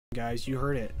Guys, you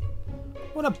heard it.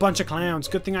 What a bunch of clowns.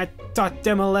 Good thing I taught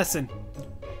them a lesson.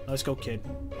 Let's go, kid.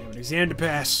 I have an exam to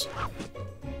pass.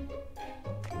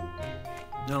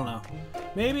 I don't know.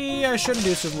 Maybe I shouldn't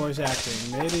do some voice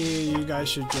acting. Maybe you guys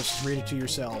should just read it to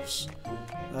yourselves.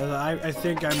 I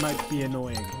think I might be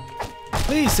annoying.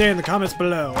 Please say in the comments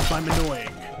below if I'm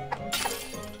annoying.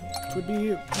 It would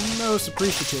be most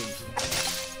appreciative.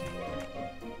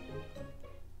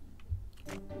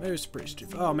 Most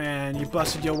appreciative. Oh man, you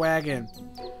busted your wagon.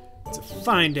 It's a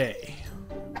fine day.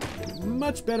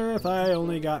 Much better if I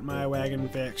only got my wagon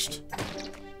fixed.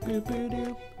 Boop boop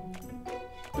doop.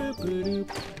 Boop boop doop.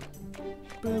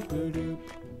 Boop boop doop.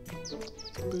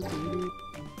 Boop boop doop.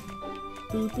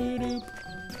 Boop boop doop.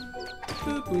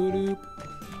 Boop boop doop.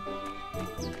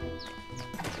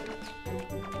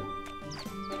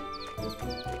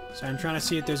 So I'm trying to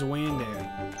see if there's a way in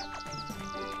there.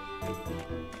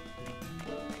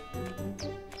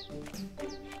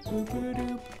 Boop boop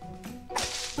doop.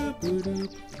 Boop boop doop.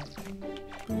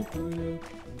 Boop boop doop.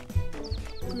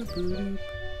 Boop boop doop.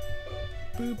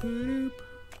 Boop boop doop.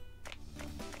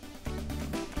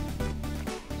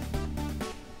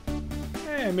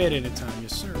 Hey, I made it in time,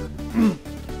 yes sir.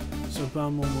 So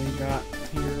bum when we got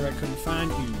here I couldn't find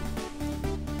you.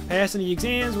 Passing the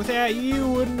exams without you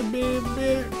wouldn't have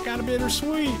been kind of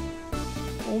bittersweet.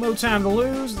 Well, no time to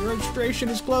lose. The registration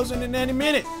is closing in any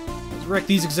minute. Let's wreck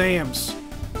these exams.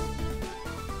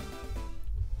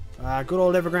 Good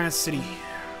old Evergrande City.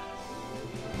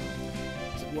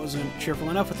 It wasn't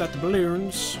cheerful enough without the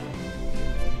balloons.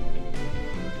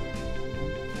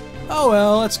 Oh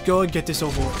well, let's go and get this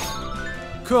over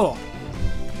with. Cool.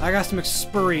 I got some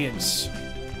experience.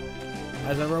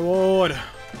 As a reward.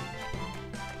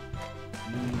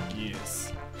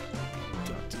 Yes.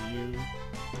 Talk to you.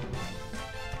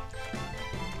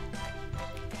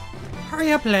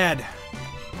 Hurry up, lad.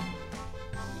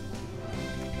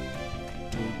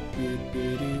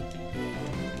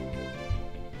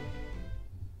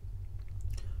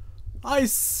 I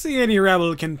see any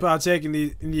rebel can partake in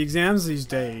the exams these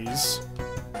days.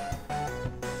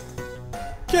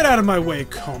 Get out of my way,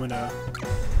 commoner.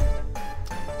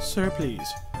 Sir, please.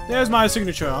 There's my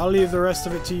signature. I'll leave the rest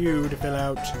of it to you to fill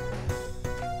out.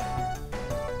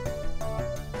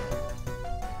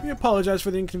 We apologize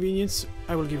for the inconvenience.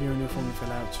 I will give you a new form to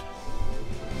fill out.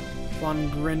 Von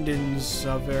Grinden's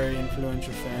a very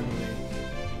influential family.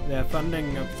 Their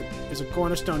funding is a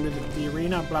cornerstone to the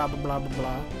arena, blah blah blah blah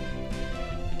blah.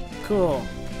 Cool.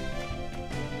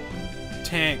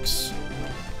 Tanks.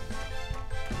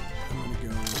 I'm gonna go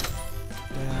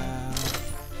and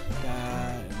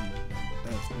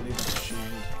that's the shield.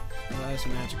 Well, that's a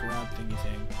magic rod thingy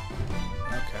thing.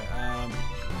 Okay, I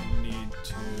need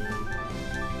to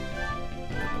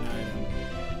pick an item.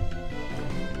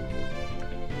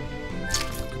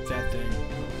 Look at that thing.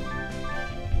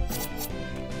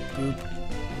 Boop.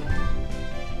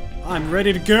 I'm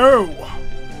ready to go!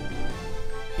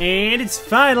 And it's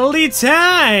finally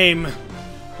time!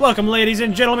 Welcome, ladies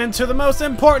and gentlemen, to the most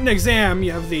important exam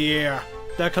of the year.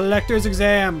 The Collector's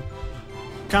Exam.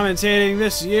 Commentating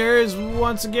this year is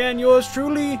once again yours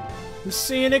truly, the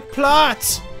Scenic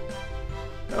Plot.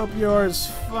 Hope you're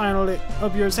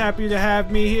happy to have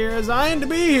me here as I am to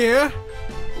be here.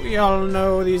 We all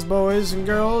know these boys and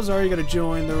girls are eager to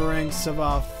join the ranks of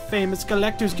our famous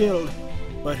Collectors Guild.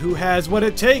 But who has what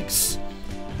it takes?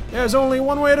 There's only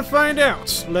one way to find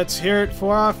out. Let's hear it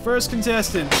for our first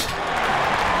contestant.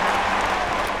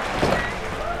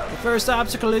 The first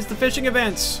obstacle is the fishing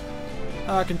event.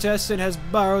 Our contestant has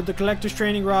borrowed the collector's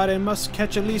training rod and must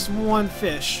catch at least one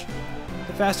fish.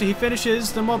 The faster he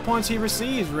finishes, the more points he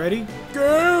receives. Ready?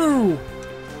 Go!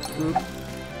 Boop.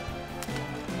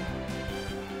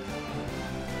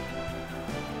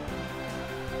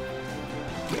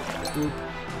 Boop.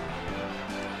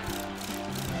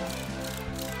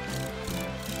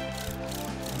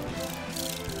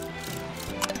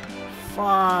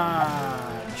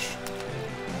 Fudge.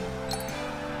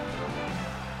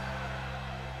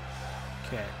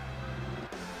 Okay.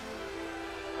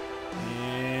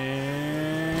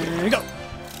 And go.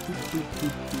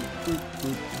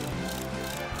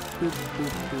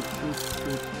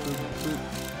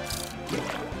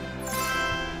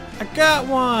 I got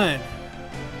one.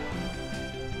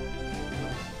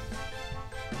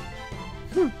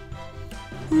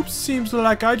 Oops, seems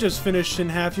like I just finished in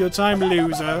half your time,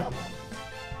 loser.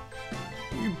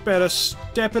 You better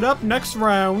step it up next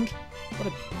round. What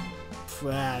a...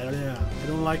 I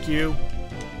don't like you.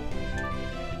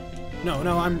 No,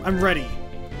 I'm ready.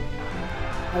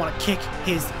 I want to kick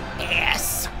his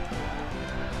ass.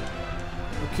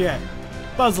 Okay.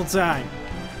 Puzzle time.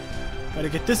 Gotta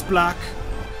get this block.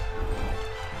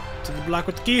 To the block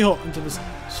with the keyhole. Into the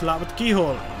slot with the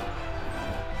keyhole.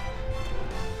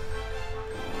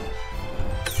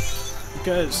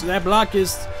 Because that block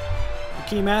is the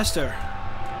key master.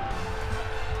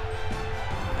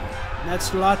 And that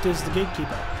slot is the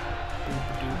gatekeeper.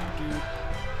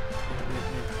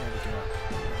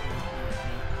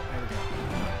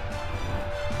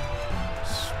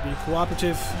 Be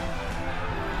cooperative.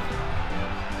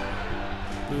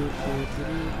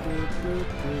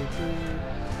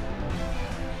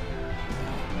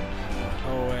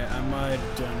 Oh wait, I might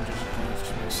have done just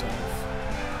goofed myself.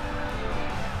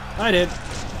 I did.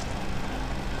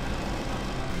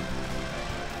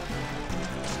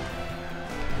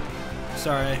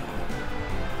 Sorry.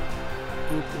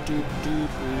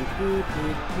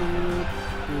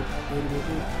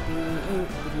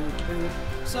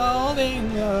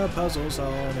 Solving the puzzle,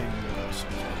 solving the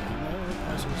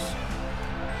puzzles.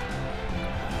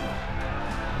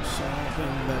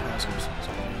 Solving the puzzles,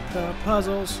 solving the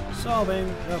puzzles, solving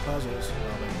the puzzles,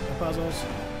 solving the puzzles.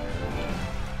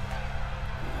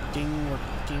 Ding,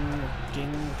 ding,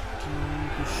 ding, ding,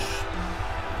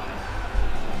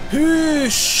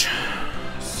 whoosh.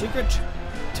 Secret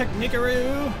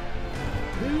technicaroo.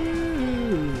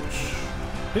 Whoosh.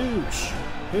 Whoosh.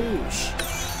 Whoosh.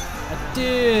 I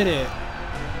did it.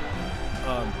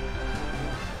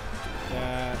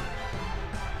 That.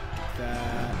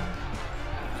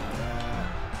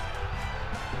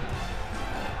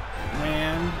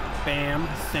 Wham. Bam.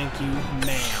 Thank you,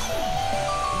 ma'am.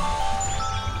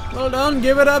 Well done.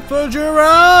 Give it up for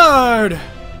Gerard.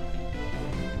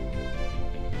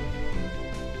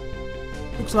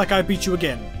 Looks like I beat you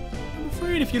again. I'm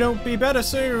afraid if you don't be better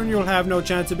soon, you'll have no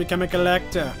chance to become a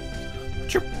collector.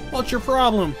 What's your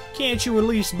problem? Can't you at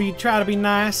least try to be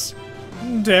nice?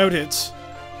 Doubt it.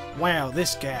 Wow,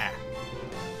 this guy.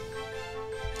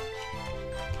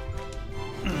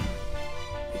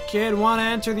 The kid want to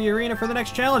enter the arena for the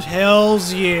next challenge?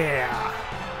 Hells yeah!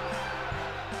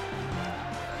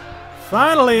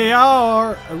 Finally,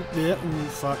 our...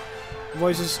 fuck.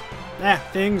 Voices.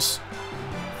 Things.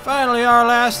 Finally, our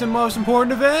last and most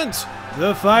important event.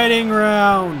 The fighting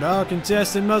round. Our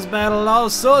contestant must battle all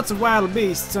sorts of wild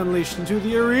beasts unleashed into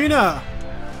the arena.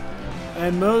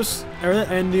 And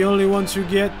the only ones who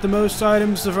get the most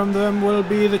items from them will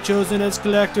be the chosen as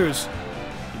collectors.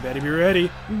 You better be ready.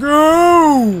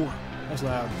 Go! That's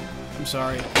loud. I'm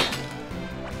sorry.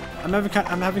 I'm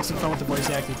having some fun with the voice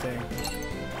acting thing.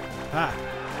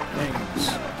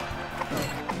 Thanks.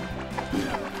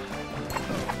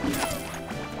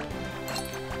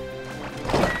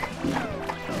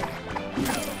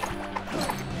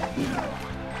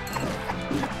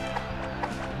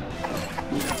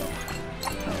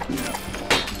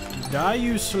 Die,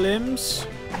 you slims.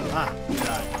 Die.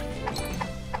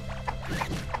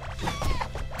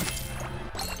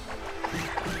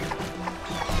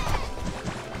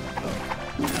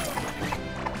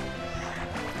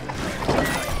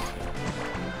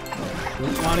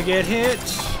 Don't want to get hit.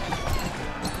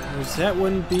 Because that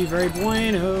wouldn't be very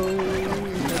bueno.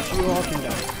 But you all can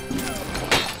die.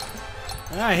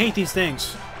 I hate these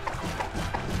things.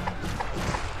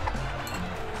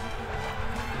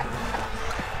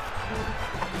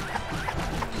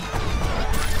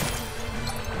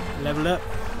 Level up.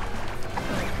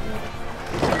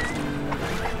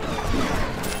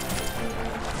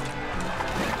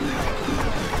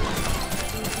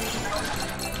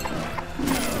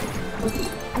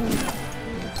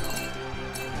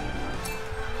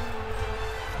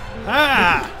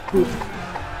 Boop.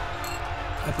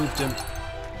 I booped him.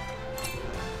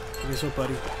 Guess what,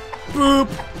 buddy? Boop!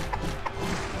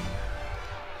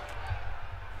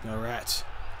 Alright.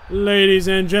 Ladies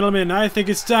and gentlemen, I think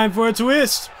it's time for a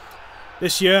twist.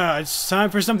 This year, it's time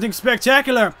for something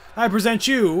spectacular. I present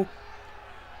you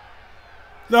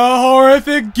the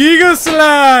horrific Giga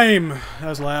Slime! That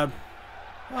was loud.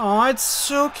 Oh, it's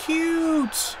so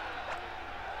cute!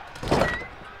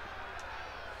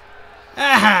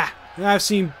 Aha! I've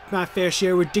seen my fair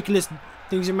share of ridiculous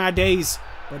things in my days,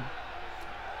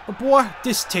 but boy,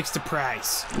 this takes the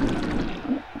prize.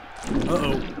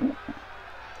 Uh-oh.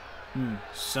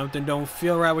 Something don't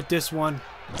feel right with this one.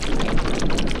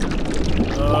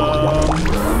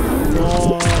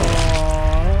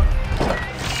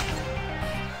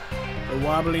 A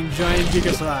wobbling giant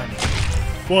Giga Slime.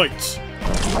 Fight!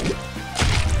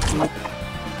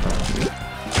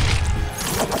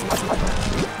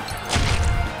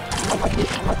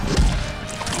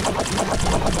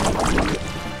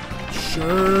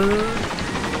 Sure.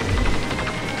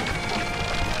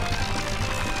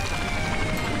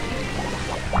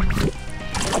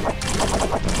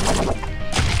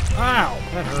 Ow,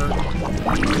 that hurt.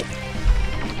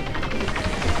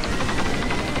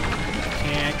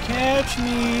 Can't catch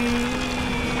me.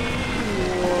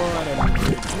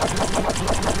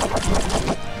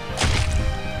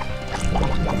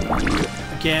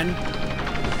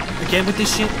 Again with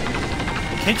this shit.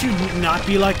 Can't you not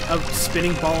be like a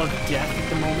spinning ball of death at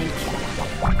the moment?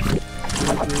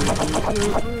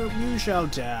 You shall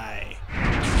die.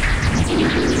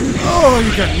 Oh,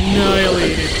 you got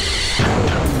annihilated.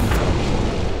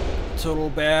 Total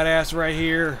badass right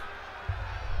here.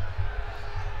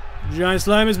 Giant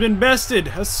Slime has been bested.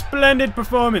 A splendid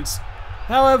performance.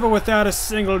 However, without a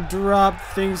single drop,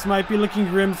 things might be looking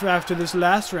grim after this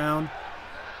last round.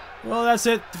 Well, that's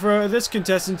it for this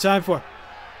contestant. Time for...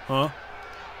 Huh?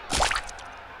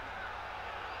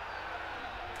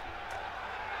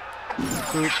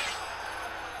 Boop.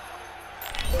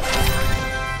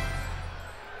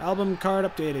 Album card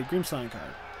updated. Green Slime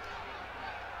card.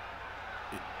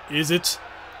 Is it?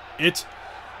 It's...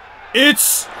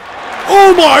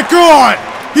 Oh my god!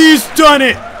 He's done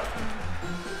it!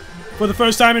 For the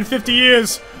first time in 50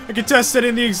 years, a contestant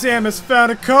in the exam has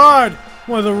found a card!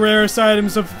 One of the rarest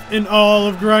items in all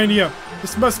of Grindea.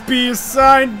 This must be a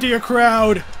sign, dear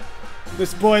crowd.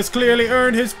 This boy has clearly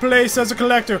earned his place as a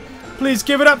collector. Please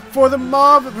give it up for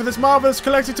this marvelous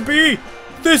collector to be.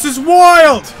 This is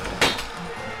wild!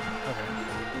 Okay.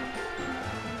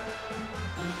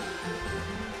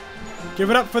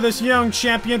 Give it up for this young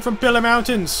champion from Pillar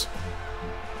Mountains.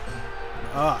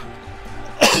 Ah.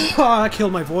 Oh, that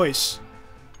killed my voice.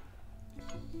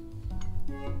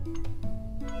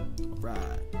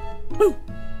 Woo!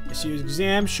 This year's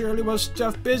exam surely was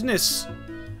tough business.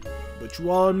 But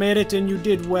you all made it and you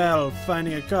did well.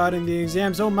 Finding a card in the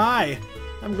exams, oh my!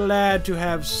 I'm glad to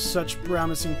have such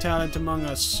promising talent among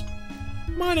us.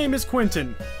 My name is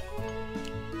Quentin.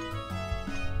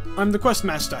 I'm the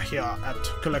questmaster here at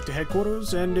Collector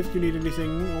Headquarters, and if you need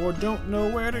anything or don't know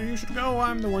where you should go,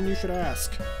 I'm the one you should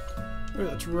ask. Oh,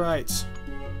 that's right.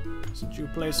 Since you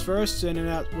placed first and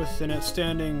with an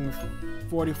outstanding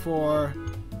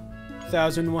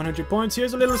 44,100 points,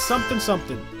 here's a little something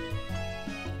something.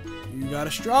 You got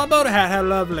a straw boat hat, how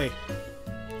lovely.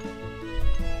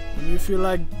 When you feel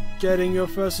like getting your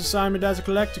first assignment as a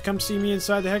collector, come see me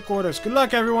inside the headquarters. Good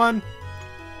luck, everyone!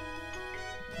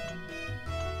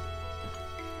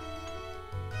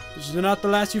 This is not the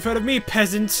last you've heard of me,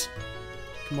 peasants!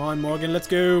 Come on, Morgan, let's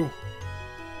go.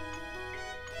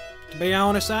 To be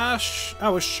honest, I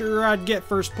was sure I'd get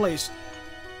first place.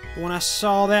 But when I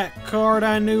saw that card,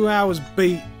 I knew I was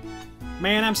beat.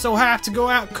 Man, I'm so hyped to go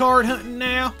out card hunting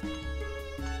now.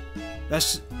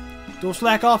 Don't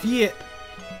slack off yet.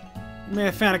 You may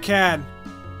have found a card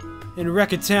in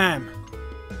record time.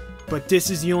 But this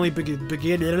is the only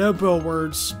beginning of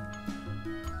words.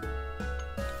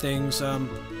 Things,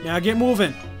 now get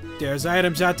moving. There's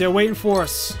items out there waiting for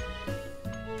us.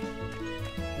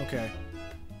 Okay.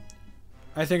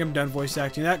 I think I'm done voice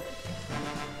acting that.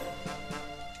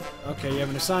 Okay, you have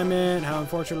an assignment. How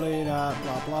unfortunately, blah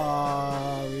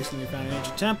blah. Recently found an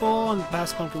ancient temple and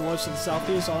past pumpkin woods to the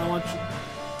southeast. All I want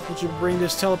you to bring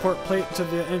this teleport plate to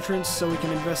the entrance so we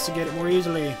can investigate it more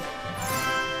easily.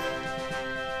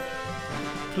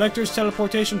 Collector's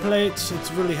teleportation plate.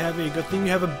 It's really heavy. Good thing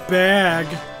you have a bag.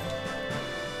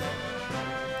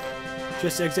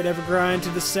 Just exit Evergrind to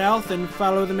the south and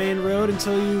follow the main road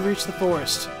until you reach the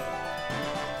forest.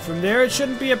 From there, it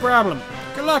shouldn't be a problem.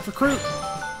 Good luck, recruit!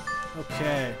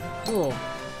 Okay, cool.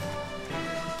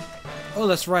 Oh,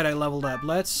 that's right, I leveled up.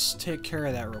 Let's take care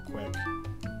of that real quick. Put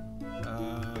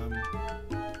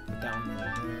that one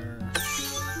over there.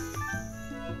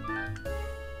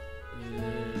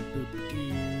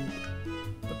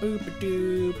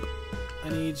 Boop-a-doop. I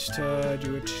need to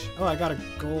do it. Oh, I got a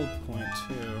gold point,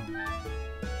 too.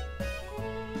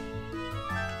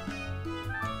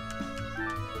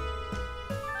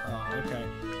 Okay.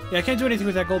 Yeah, I can't do anything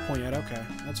with that gold point yet. Okay,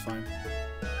 that's fine.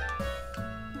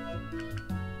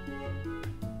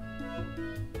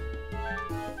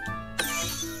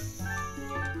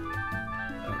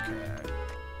 Okay.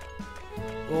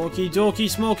 Okie dokie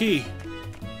smoky.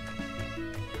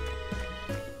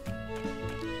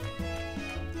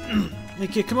 Hey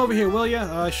kid, come over here, will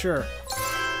ya? Sure.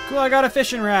 Cool, I got a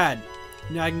fishing rod.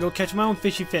 Now I can go catch my own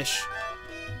fishy fish.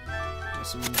 Got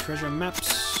some treasure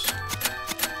maps.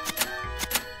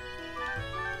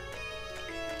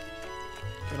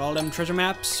 Get all them treasure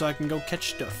maps so I can go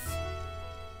catch stuff.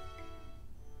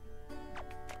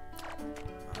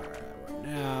 Alright, what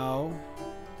now?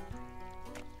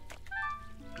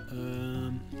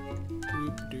 Doop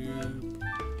doop.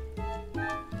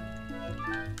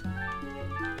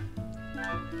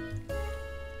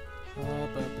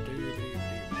 Up, up,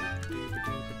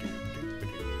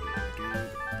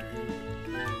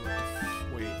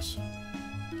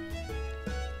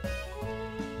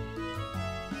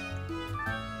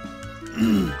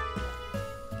 Interesting.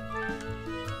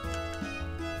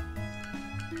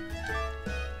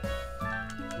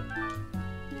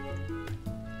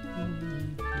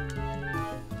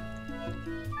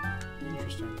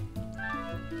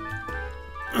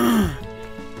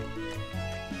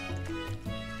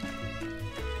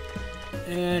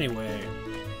 Anyway,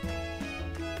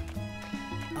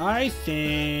 I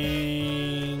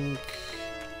think...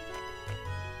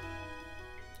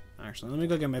 Actually, let me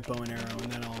go get my bow and arrow,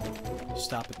 and then I'll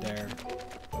stop it there.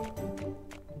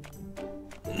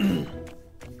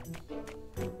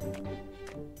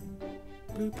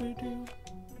 Boop-a-doo.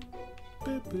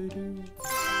 Boop-a-doo.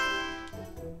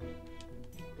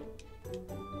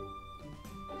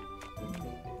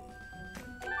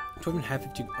 Equipment have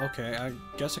 50. Okay, I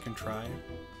guess I can try.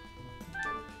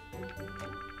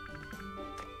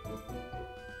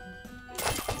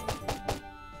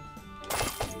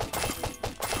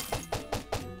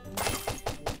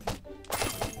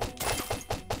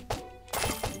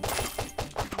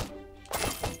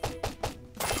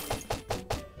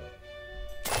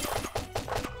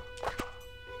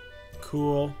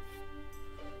 Cool.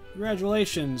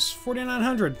 Congratulations,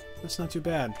 4,900. That's not too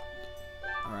bad.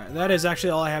 Alright, that is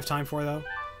actually all I have time for, though.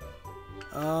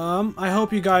 I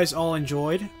hope you guys all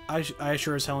enjoyed. I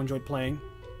sure as hell enjoyed playing.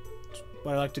 It's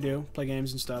what I like to do, play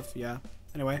games and stuff, yeah.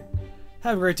 Anyway,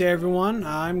 have a great day, everyone.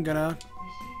 I'm gonna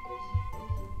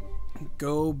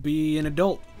go be an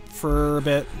adult for a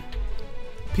bit.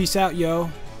 Peace out, yo.